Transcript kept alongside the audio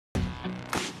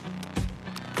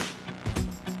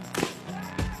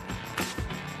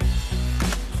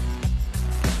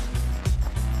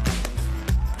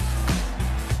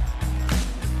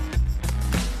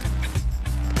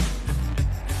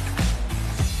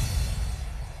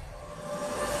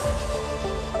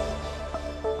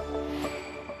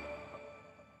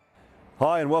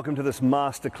Hi and welcome to this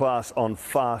masterclass on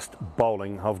fast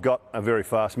bowling. I've got a very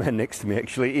fast man next to me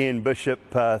actually, Ian Bishop.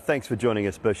 Thanks for joining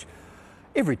us, Bish.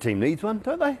 Every team needs one,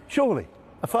 don't they? Surely.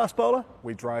 A fast bowler?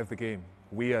 We drive the game.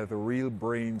 We are the real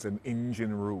brains and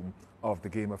engine room of the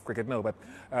game of cricket. No, but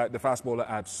the fast bowler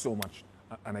adds so much,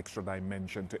 an extra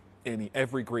dimension to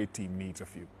every great team needs a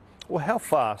few. Well, how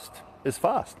fast is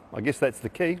fast? I guess that's the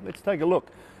key. Let's take a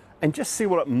look and just see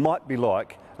what it might be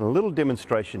like. A little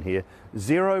demonstration here,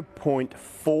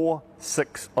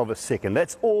 0.46 of a second.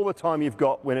 That's all the time you've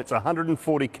got when it's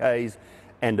 140 Ks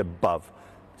and above.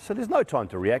 So there's no time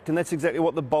to react, and that's exactly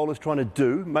what the bowler's trying to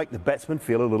do, make the batsman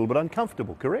feel a little bit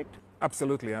uncomfortable, correct?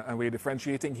 Absolutely, and we're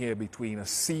differentiating here between a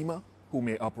seamer, who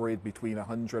may operate between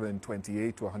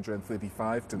 128 to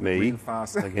 135 to Me, the real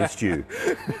fast. against you.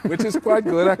 Which is quite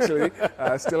good, actually.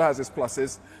 Still has its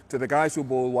pluses. To the guys who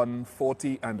bowl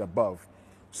 140 and above.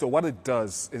 So what it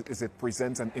does is it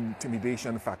presents an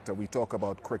intimidation factor. We talk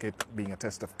about cricket being a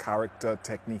test of character,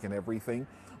 technique and everything.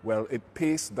 Well,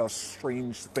 pace does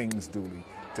strange things, Dooley,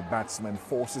 to batsmen,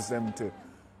 forces them to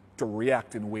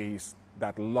react in ways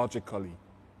that logically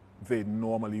they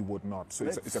normally would not. So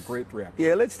it's a great reaction.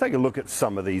 Yeah, let's take a look at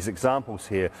some of these examples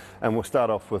here. And we'll start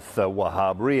off with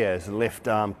Wahab Riaz, left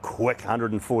arm, quick,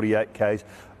 148 Ks.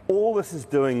 All this is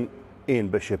doing, Ian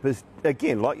Bishop, is,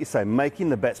 again, like you say, making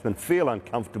the batsman feel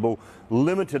uncomfortable,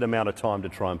 limited amount of time to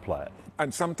try and play it.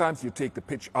 And sometimes you take the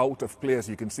pitch out of players,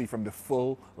 you can see from the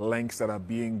full lengths that are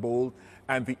being bowled,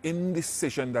 and the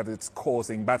indecision that it's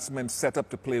causing. Batsmen set up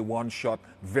to play one shot,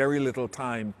 very little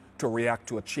time to react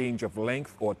to a change of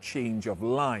length or change of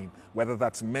line, whether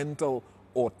that's mental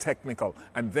or technical.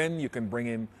 And then you can bring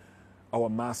in our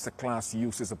masterclass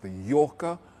uses of the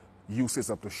Yorker, uses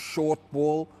of the short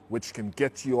ball, which can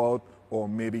get you out or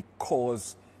maybe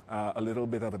cause a little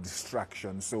bit of a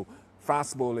distraction. So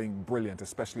fast bowling, brilliant,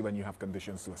 especially when you have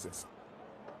conditions to assist.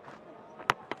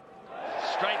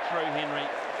 Straight through Henry,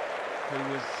 who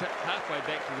was halfway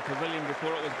back to the pavilion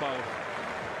before it was bowled.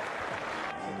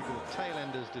 Tail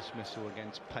ender's dismissal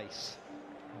against pace.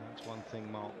 That's one thing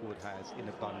Mark Wood has in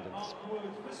abundance.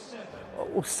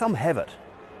 Well, some have it,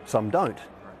 some don't.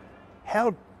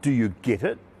 How do you get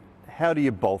it? How do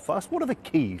you bowl fast? What are the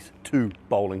keys to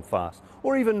bowling fast,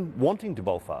 or even wanting to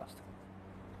bowl fast?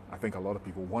 I think a lot of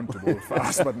people want to bowl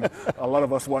fast, but a lot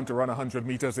of us want to run 100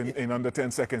 meters in under 10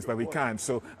 seconds, but we can't.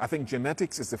 So I think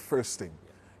genetics is the first thing.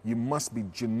 You must be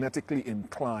genetically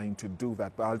inclined to do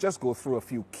that. But I'll just go through a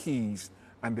few keys,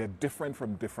 and they're different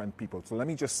from different people. So let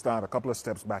me just start a couple of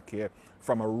steps back here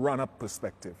from a run-up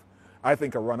perspective. I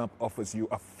think a run-up offers you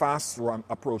a fast run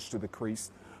approach to the crease,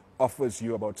 offers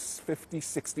you about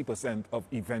 50–60% of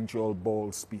eventual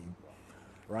ball speed,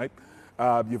 right?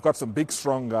 You've got some big,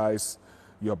 strong guys.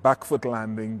 Your back foot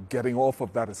landing, getting off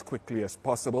of that as quickly as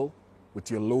possible with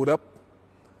your load up.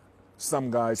 Some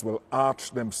guys will arch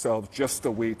themselves just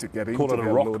a way to get into Call it a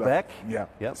their rock load back? up. Yeah.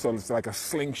 Yep. So it's like a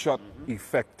slingshot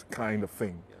effect kind of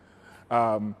thing.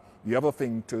 The other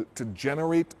thing, to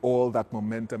generate all that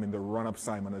momentum in the run-up,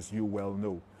 Simon, as you well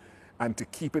know, and to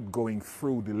keep it going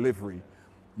through delivery,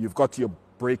 you've got your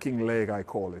breaking leg, I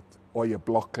call it, or your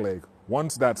block leg.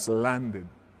 Once that's landed,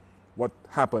 what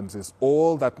happens is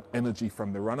all that energy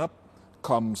from the run-up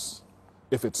comes,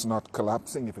 if it's not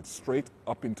collapsing, if it's straight,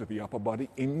 up into the upper body,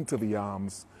 into the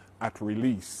arms at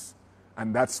release.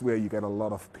 And that's where you get a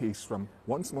lot of pace from.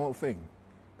 One small thing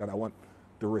that I want,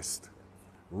 the wrist.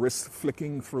 Wrist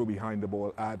flicking through behind the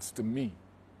ball adds, to me,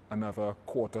 another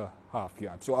quarter, half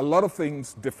yard. So a lot of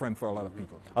things different for a lot of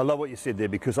people. I love what you said there,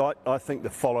 because I think the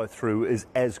follow-through is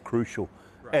as crucial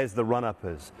as the run-up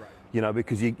is. Right. You know,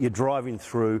 because you're driving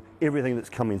through everything that's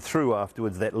coming through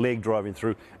afterwards, that leg driving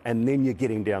through, and then you're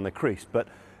getting down the crease. But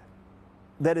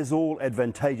that is all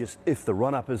advantageous if the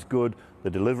run-up is good, the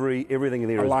delivery, everything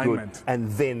there is good,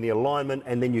 and then the alignment,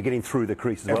 and then you're getting through the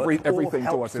crease as well. Everything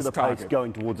all towards helps its to the target. pace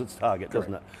going towards its target,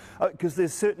 doesn't it? Because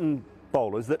there's certain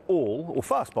bowlers that or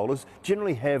fast bowlers,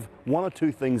 generally have one or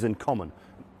two things in common.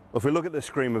 If we look at the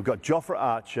screen, we've got Jofra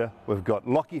Archer, we've got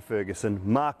Lockie Ferguson,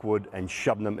 Mark Wood and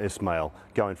Shabnam Ismail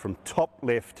going from top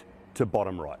left to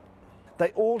bottom right.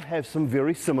 They all have some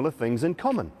very similar things in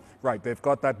common. Right, they've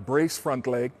got that brace front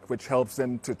leg, which helps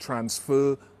them to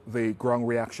transfer the ground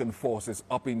reaction forces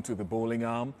up into the bowling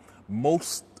arm.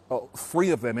 Most, three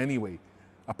of them anyway,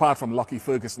 apart from Lockie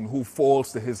Ferguson, who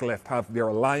falls to his left, have their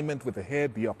alignment with the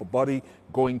head, the upper body,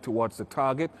 going towards the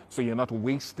target, so you're not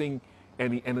wasting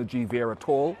any energy there at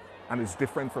all, and it's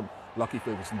different from Lockie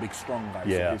Ferguson, big strong guy,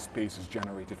 so his pace is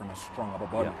generated from a strong upper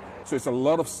body. So it's a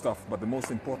lot of stuff, but the most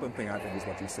important thing I think is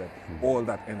what you said, all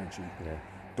that energy.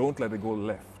 Don't let it go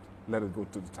left, let it go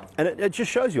to the top. And it just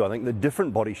shows you, I think, the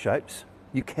different body shapes,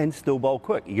 you can still bowl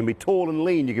quick. You can be tall and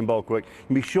lean, you can bowl quick. You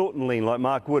can be short and lean like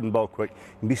Mark Wood and bowl quick.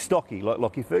 You can be stocky like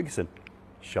Lockie Ferguson.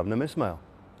 Shabnam Ismail.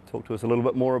 Talk to us a little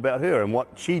bit more about her and what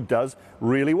she does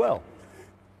really well.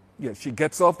 Yeah, she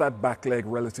gets off that back leg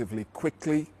relatively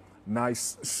quickly.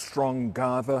 Nice, strong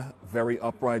gather, very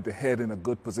upright, the head in a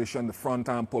good position, the front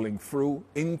arm pulling through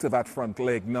into that front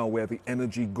leg now where the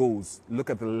energy goes. Look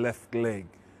at the left leg,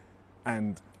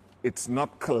 and it's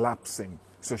not collapsing.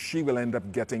 So she will end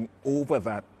up getting over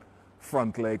that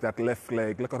front leg, that left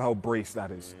leg. Look at how braced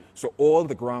that is. So all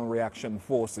the ground reaction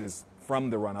forces from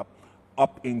the run-up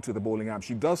up into the bowling arm.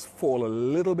 She does fall a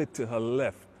little bit to her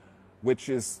left, which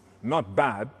is not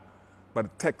bad,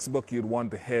 but textbook, you'd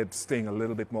want the head staying a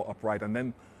little bit more upright. And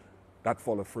then that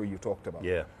follow through you talked about.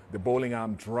 Yeah. The bowling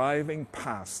arm driving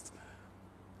past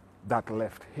that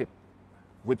left hip,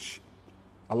 which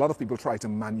a lot of people try to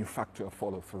manufacture a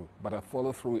follow through, but a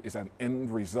follow through is an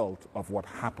end result of what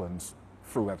happens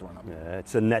through that run up. Yeah,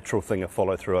 it's a natural thing, a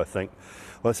follow through, I think.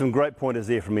 Well, some great pointers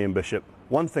there from Ian Bishop.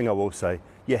 One thing I will say,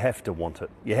 you have to want it.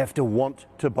 You have to want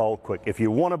to bowl quick. If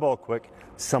you want to bowl quick,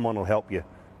 someone will help you.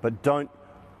 But don't,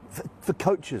 for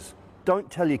coaches, don't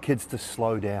tell your kids to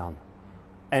slow down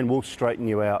and we'll straighten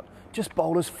you out. Just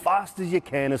bowl as fast as you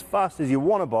can, as fast as you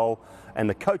want to bowl, and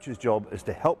the coach's job is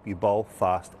to help you bowl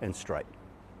fast and straight.